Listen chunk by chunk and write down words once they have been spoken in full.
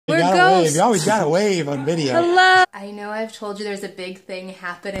We're ghosts. You always gotta wave on video. Hello. I know I've told you there's a big thing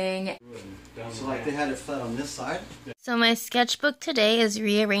happening. So like they had it flat on this side? So my sketchbook today is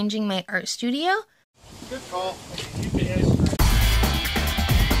rearranging my art studio. Good call.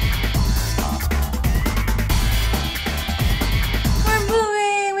 We're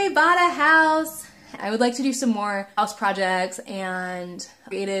moving. We bought a house. I would like to do some more house projects and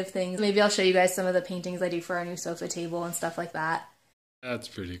creative things. Maybe I'll show you guys some of the paintings I do for our new sofa table and stuff like that. That's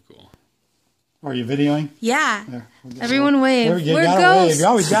pretty cool. Are you videoing? Yeah. There, Everyone wave. You We're gotta ghosts. wave. You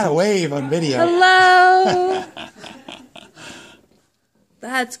always gotta wave on video. Hello.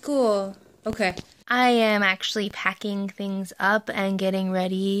 That's cool. Okay. I am actually packing things up and getting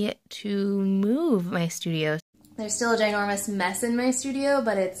ready to move my studio. There's still a ginormous mess in my studio,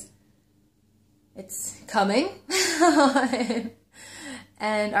 but it's coming.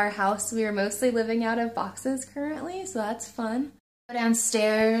 And our house, we are mostly living out of boxes currently, so that's fun. Go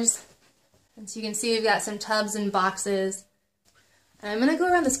downstairs, and so you can see we've got some tubs and boxes. And I'm gonna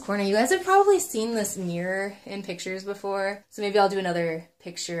go around this corner. You guys have probably seen this mirror in pictures before, so maybe I'll do another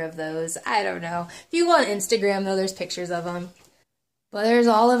picture of those. I don't know. If you go on Instagram, though, there's pictures of them. But there's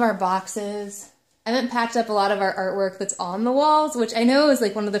all of our boxes. I haven't packed up a lot of our artwork that's on the walls, which I know is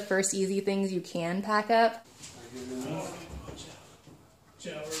like one of the first easy things you can pack up.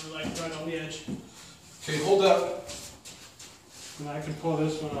 Yeah, we're like right on the edge. Okay, hold up. And I can pull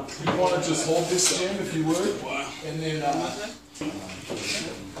this one off. You want to just hold this, Jim, if you would? Wow. And then,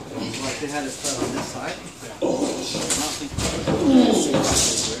 Like they had it flat on this side?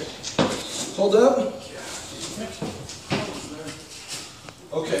 hold up.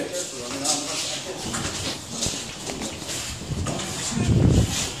 Okay.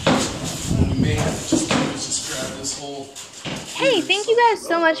 May have to just grab this whole. Hey, thank you guys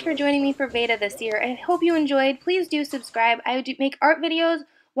so much for joining me for beta this year. I hope you enjoyed. Please do subscribe. I do make art videos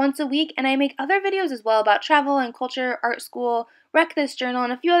once a week, and I make other videos as well about travel and culture, art school, Wreck This Journal,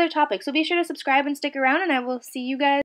 and a few other topics. So be sure to subscribe and stick around, and I will see you guys